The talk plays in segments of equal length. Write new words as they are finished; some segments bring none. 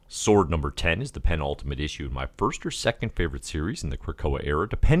Sword number 10 is the penultimate issue in my first or second favorite series in the Krakoa era,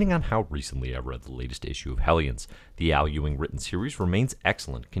 depending on how recently I read the latest issue of Hellions. The Al Ewing written series remains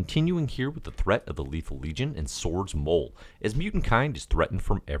excellent, continuing here with the threat of the Lethal Legion and Sword's mole, as mutant kind is threatened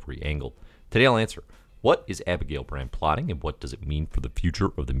from every angle. Today I'll answer, what is Abigail Brand plotting and what does it mean for the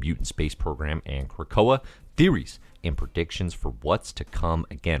future of the mutant space program and Krakoa? Theories and predictions for what's to come,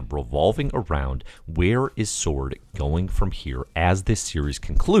 again, revolving around where is Sword going from here as this series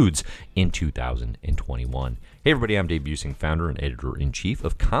concludes in 2021. Hey everybody, I'm Dave Busing, founder and editor-in-chief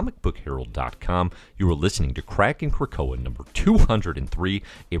of comicbookherald.com. You are listening to Kraken Krakoa number 203,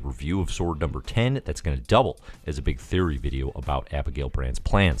 a review of Sword number 10 that's going to double as a big theory video about Abigail Brand's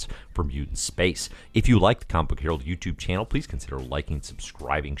plans for mutant space. If you like the Comic Book Herald YouTube channel, please consider liking,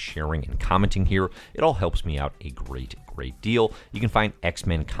 subscribing, sharing, and commenting here. It all helps me out a great deal. You can find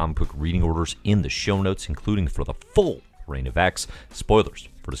X-Men comic book reading orders in the show notes, including for the full Reign of X. Spoilers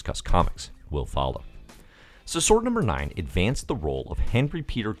for Discuss Comics will follow. So Sword number 9 advanced the role of Henry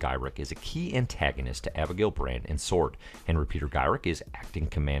Peter Gyrich as a key antagonist to Abigail Brand and Sword. Henry Peter Gyrich is acting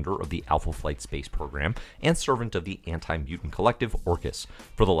commander of the Alpha Flight space program and servant of the anti-mutant collective Orchis.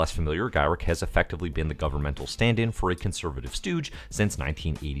 For the less familiar, Gyrich has effectively been the governmental stand-in for a conservative stooge since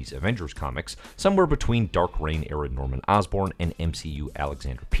 1980s Avengers comics, somewhere between Dark Reign era Norman Osborn and MCU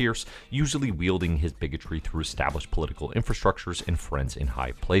Alexander Pierce, usually wielding his bigotry through established political infrastructures and friends in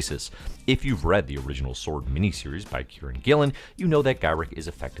high places. If you've read the original Sword miniseries by Kieran Gillen, you know that Gyrich is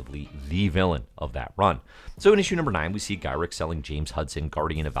effectively the villain of that run. So in issue number 9, we see Gyrich selling James Hudson,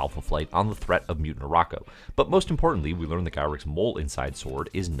 Guardian of Alpha Flight, on the threat of mutant Arakko. But most importantly, we learn that Gyrich's mole inside Sword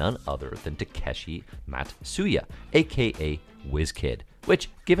is none other than Takeshi Matsuya, aka WizKid. Which,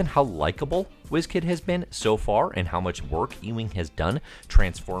 given how likable WizKid has been so far and how much work Ewing has done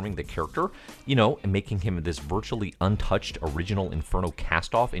transforming the character, and making him this virtually untouched original Inferno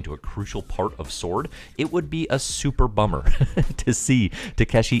cast-off into a crucial part of Sword, it would be a super bummer to see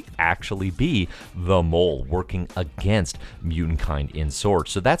Takeshi actually be the mole working against mutant kind in Sword.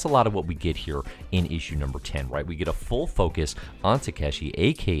 So that's a lot of what we get here in issue number 10, right? We get a full focus on Takeshi,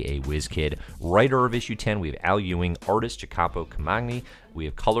 aka WizKid. Writer of issue 10, we have Al Ewing, artist Jacopo Camagni. We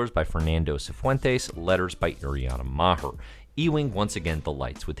have colors by Fernando Cifuentes, letters by Ariana Maher. Ewing once again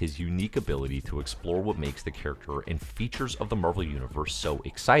delights with his unique ability to explore what makes the character and features of the Marvel Universe so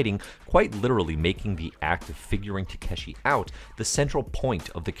exciting, quite literally making the act of figuring Takeshi out the central point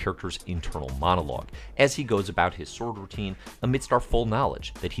of the character's internal monologue, as he goes about his Sword routine amidst our full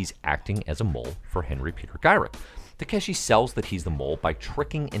knowledge that he's acting as a mole for Henry Peter Gyrich. Takeshi sells that he's the mole by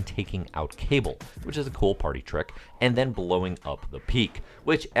tricking and taking out Cable, which is a cool party trick, and then blowing up the Peak,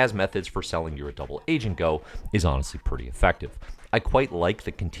 which, as methods for selling you're a double agent go, is honestly pretty effective. I quite like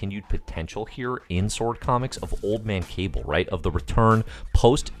the continued potential here in Sword Comics of Old Man Cable, right? Of the return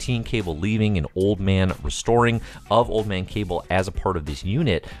post-Teen Cable leaving and Old Man restoring of Old Man Cable as a part of this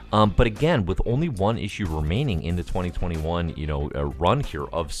unit. But again, with only one issue remaining in the 2021, run here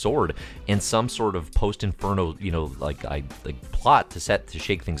of Sword and some sort of post-Inferno, plot to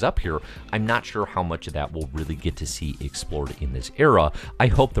shake things up here, I'm not sure how much of that we'll really get to see explored in this era. I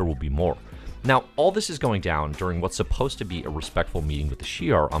hope there will be more. Now, all this is going down during what's supposed to be a respectful meeting with the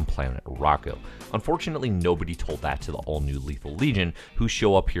Shi'ar on planet Arakko. Unfortunately, nobody told that to the all-new Lethal Legion, who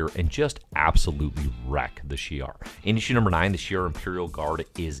show up here and just absolutely wreck the Shi'ar. In issue number 9, the Shi'ar Imperial Guard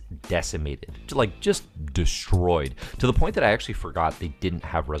is decimated, just destroyed, to the point that I actually forgot they didn't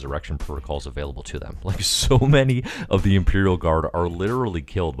have resurrection protocols available to them. So many of the Imperial Guard are literally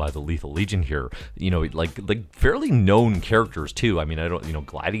killed by the Lethal Legion here. Fairly known characters, too. I mean,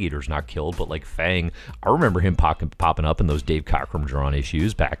 Gladiator's not killed, but Fang, I remember him popping up in those Dave Cockrum drawn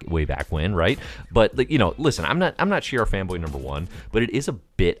issues way back when, right? But listen, I'm not Shi'ar fanboy number 1, but it is a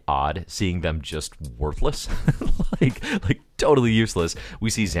bit odd seeing them just worthless, totally useless. We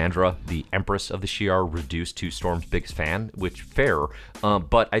see Xandra, the Empress of the Shi'ar, reduced to Storm's biggest fan, which fair,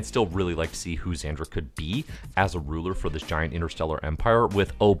 but I'd still really like to see who Xandra could be as a ruler for this giant interstellar empire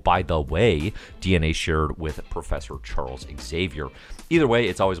with, oh, by the way, DNA shared with Professor Charles Xavier. Either way,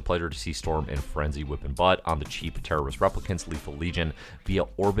 it's always a pleasure to see Storm and Frenzy whipping butt on the cheap terrorist replicants Lethal Legion via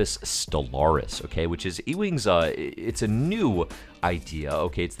Orbis Stellaris, okay, which is Ewing's, it's a new idea,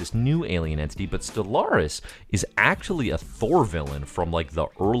 okay, it's this new alien entity, but Stellaris is actually a Thor villain from the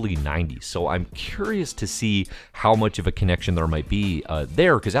early 90s, so I'm curious to see how much of a connection there might be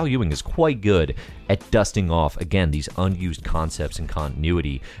there, because Al Ewing is quite good at dusting off, again, these unused concepts and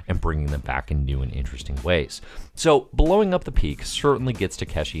continuity and bringing them back in new and interesting ways. So, blowing up the Peak certainly gets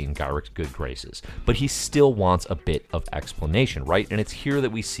Takeshi in Gyrich's good graces, but he still wants a bit of explanation, right? And it's here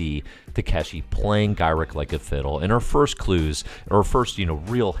that we see Takeshi playing Gyrich like a fiddle, and our first clues or first,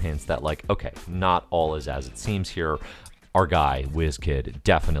 real hints that like, okay, not all is as it seems here. Our guy, WizKid,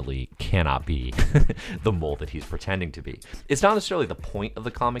 definitely cannot be the mole that he's pretending to be. It's not necessarily the point of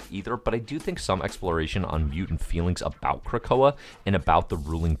the comic either, but I do think some exploration on mutant feelings about Krakoa and about the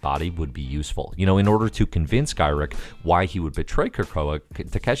ruling body would be useful. In order to convince Gyrich why he would betray Krakoa,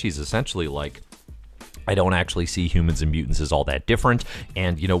 Takeshi's essentially like, I don't actually see humans and mutants as all that different.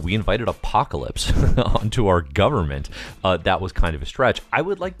 And, we invited Apocalypse onto our government. That was kind of a stretch. I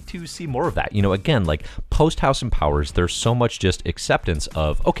would like to see more of that. Again, like post-House and Powers, there's so much just acceptance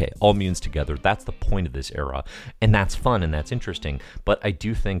of, okay, all mutants together. That's the point of this era. And that's fun and that's interesting. But I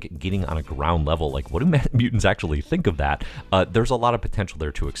do think getting on a ground level, like what do mutants actually think of that? There's a lot of potential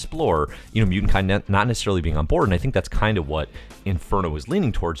there to explore, mutant kind not necessarily being on board. And I think that's kind of what Inferno is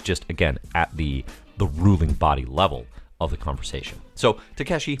leaning towards, just again, at the ruling body level of the conversation. So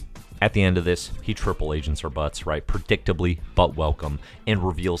Takeshi, at the end of this, he triple agents her butts, right? Predictably, but welcome, and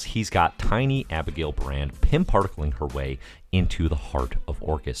reveals he's got tiny Abigail Brand pin-particling her way into the heart of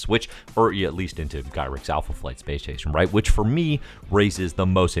Orchis, or at least into Gyrich's Alpha Flight space station, right? Which for me raises the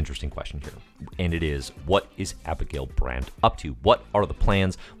most interesting question here. And it is, what is Abigail Brand up to? What are the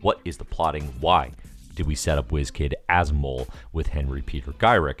plans? What is the plotting? Why did we set up WizKid as Mole with Henry Peter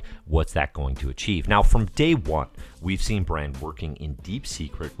Gyrich? What's that going to achieve? Now, from day one, we've seen Brand working in deep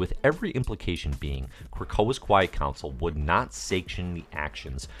secret, with every implication being Krakoa's Quiet Council would not sanction the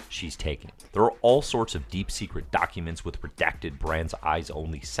actions she's taking. There are all sorts of deep secret documents with redacted Brand's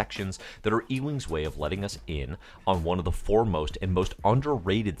eyes-only sections that are Ewing's way of letting us in on one of the foremost and most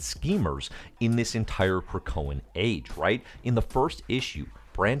underrated schemers in this entire Krakoan age, right? In the first issue,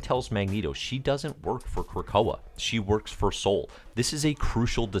 Brand tells Magneto she doesn't work for Krakoa, she works for Soul. This is a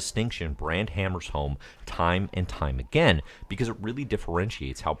crucial distinction Brand hammers home time and time again, because it really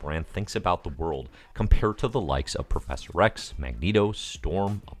differentiates how Brand thinks about the world compared to the likes of Professor X, Magneto,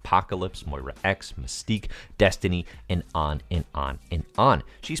 Storm, Apocalypse, Moira X, Mystique, Destiny, and on and on and on.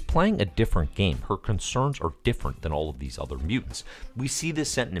 She's playing a different game. Her concerns are different than all of these other mutants. We see this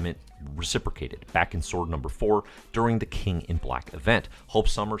sentiment reciprocated back in Sword number 4 during the King in Black event. Hope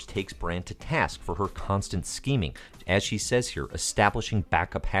Summers takes Brand to task for her constant scheming. As she says here, establishing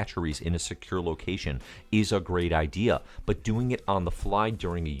backup hatcheries in a secure location is a great idea, but doing it on the fly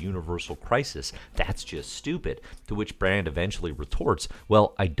during a universal crisis, that's just stupid. To which Brand eventually retorts,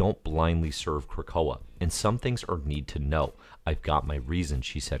 well, I don't blindly serve Krakoa, and some things are need to know. I've got my reasons,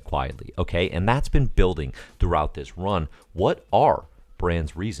 she said quietly. Okay, and that's been building throughout this run. What are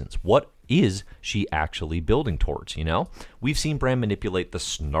Brand's reasons? What is she actually building towards, We've seen Brand manipulate the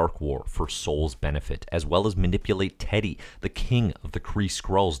Snark War for Soul's benefit, as well as manipulate Teddy, the king of the Kree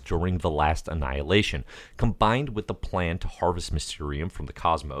Skrulls during the last annihilation, combined with the plan to harvest Mysterium from the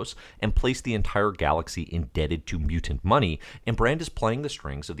cosmos and place the entire galaxy indebted to mutant money, and Brand is playing the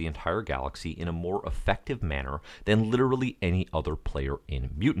strings of the entire galaxy in a more effective manner than literally any other player in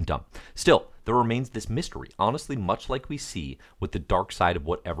Mutantdom. Still, there remains this mystery, honestly much like we see with the dark side of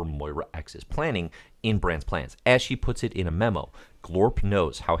whatever Moira X is planning in Brand's plans. As she puts it in a memo, Glorp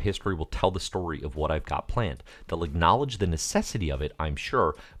knows how history will tell the story of what I've got planned. They'll acknowledge the necessity of it, I'm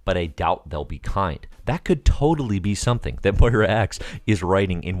sure, but I doubt they'll be kind. That could totally be something that Moira X is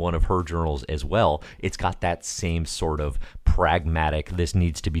writing in one of her journals as well. It's got that same sort of pragmatic, this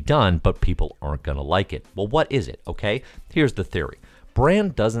needs to be done, but people aren't going to like it. Well, what is it, okay? Here's the theory.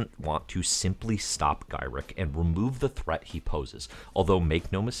 Brand doesn't want to simply stop Gyrich and remove the threat he poses, although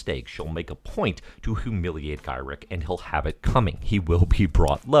make no mistake, she'll make a point to humiliate Gyrich, and he'll have it coming. He will be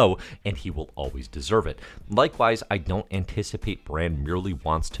brought low, and he will always deserve it. Likewise, I don't anticipate Brand merely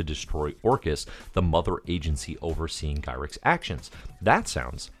wants to destroy Orchis, the mother agency overseeing Gyrich's actions. That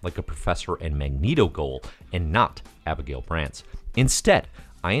sounds like a Professor and Magneto goal, and not Abigail Brand's. Instead,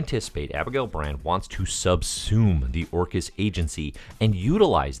 I anticipate Abigail Brand wants to subsume the Orchis agency and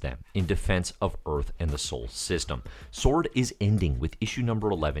utilize them in defense of Earth and the Sol system. Sword is ending with issue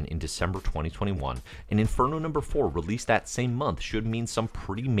number 11 in December 2021, and Inferno number 4, released that same month, should mean some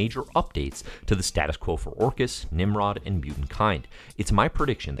pretty major updates to the status quo for Orchis, Nimrod, and mutant kind. It's my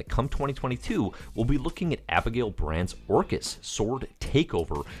prediction that come 2022, we'll be looking at Abigail Brand's Orchis Sword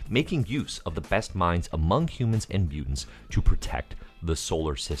takeover, making use of the best minds among humans and mutants to protect the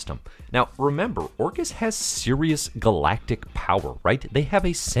solar system. Now, remember, Orchis has serious galactic power, right? They have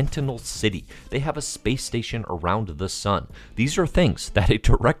a Sentinel city. They have a space station around the sun. These are things that a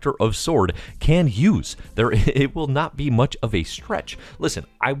director of Sword can use. It will not be much of a stretch. Listen,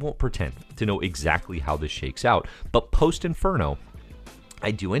 I won't pretend to know exactly how this shakes out, but post-Inferno,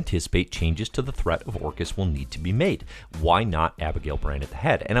 I do anticipate changes to the threat of Orcus will need to be made. Why not Abigail Brand at the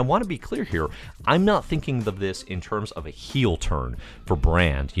head? And I want to be clear here, I'm not thinking of this in terms of a heel turn for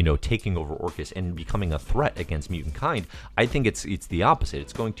Brand, taking over Orcus and becoming a threat against mutant kind. I think it's the opposite.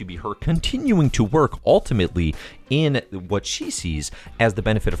 It's going to be her continuing to work ultimately in what she sees as the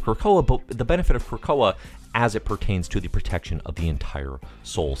benefit of Krakoa, but the benefit of Krakoa as it pertains to the protection of the entire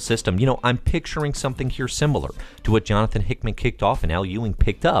Sol system. I'm picturing something here similar to what Jonathan Hickman kicked off and Al Ewing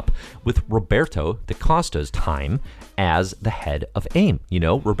picked up with Roberto da Costa's time as the head of AIM.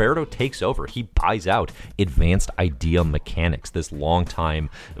 Roberto takes over. He buys out Advanced Idea Mechanics, this longtime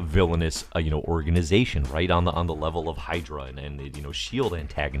villainous, organization, right on the level of Hydra and Shield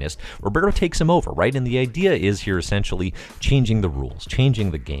antagonist. Roberto takes him over, right? And the idea is here essentially changing the rules,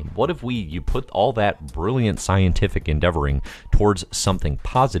 changing the game. What if you put all that brilliant scientific endeavoring towards something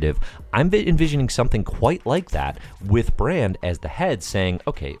positive? I'm envisioning something quite like that with Brand as the head saying,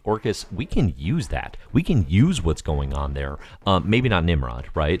 okay, Orcus, we can use that. We can use what's going on there. Maybe not Nimrod,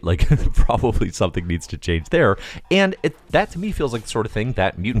 right? Like probably something needs to change there. And that to me feels like the sort of thing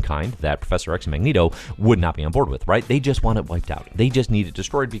that Mutant Kind, that Professor X and Magneto would not be on board with, right? They just want it wiped out. They just need it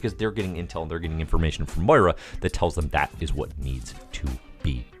destroyed because they're getting intel and they're getting information from Moira that tells them that is what needs to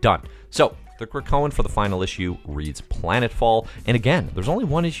be done. So the Krakoan for the final issue reads Planetfall, and again, there's only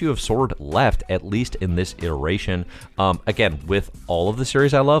one issue of Sword left, at least in this iteration. Again, with all of the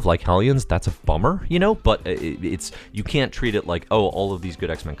series I love, like Hellions, that's a bummer, but it's you can't treat it like, oh, all of these good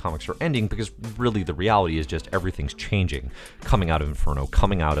X-Men comics are ending, because really the reality is just everything's changing. Coming out of Inferno,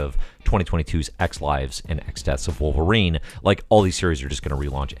 coming out of 2022's X Lives and X Deaths of Wolverine, like all these series are just going to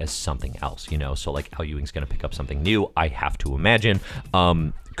relaunch as something else, so like Al Ewing's going to pick up something new, I have to imagine.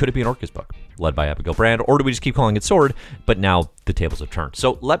 Could it be an Orcus book led by Abigail Brand, or do we just keep calling it Sword, but now the tables have turned?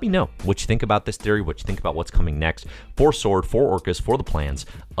 So let me know what you think about this theory, what you think about what's coming next for Sword, for Orcus, for the plans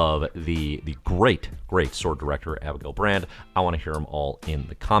of the great Sword director, Abigail Brand. I want to hear them all in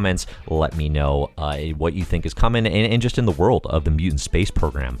the comments. Let me know what you think is coming, and just in the world of the Mutant Space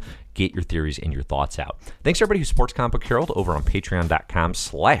Program. Get your theories and your thoughts out. Thanks to everybody who supports Comic Book Herald over on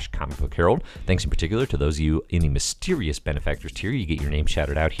patreon.com/Comic Book Herald. Thanks in particular to those of you in the mysterious benefactors tier. You get your name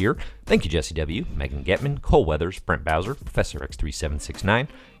shouted out here. Thank you, Jesse W., Megan Getman, Cole Weathers, Brent Bowser, Professor X3769,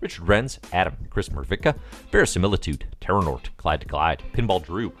 Richard Renz, Adam, Chris Mervicka, Verisimilitude, Terra Nort, Clyde to Clyde, Pinball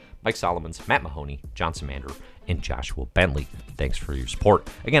Drew, Mike Solomons, Matt Mahoney, John Samander, and Joshua Bentley. Thanks for your support.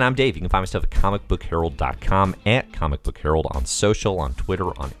 Again, I'm Dave. You can find my stuff at comicbookherald.com, at Comic Book Herald on social, on Twitter,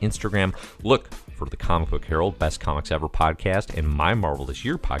 on Instagram. Look for the Comic Book Herald Best Comics Ever podcast and My Marvelous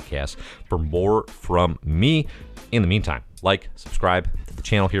Year podcast for more from me. In the meantime, like, subscribe to the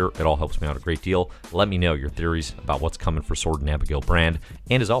channel here. It all helps me out a great deal. Let me know your theories about what's coming for Sword and Abigail Brand.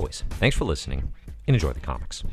 And as always, thanks for listening and enjoy the comics.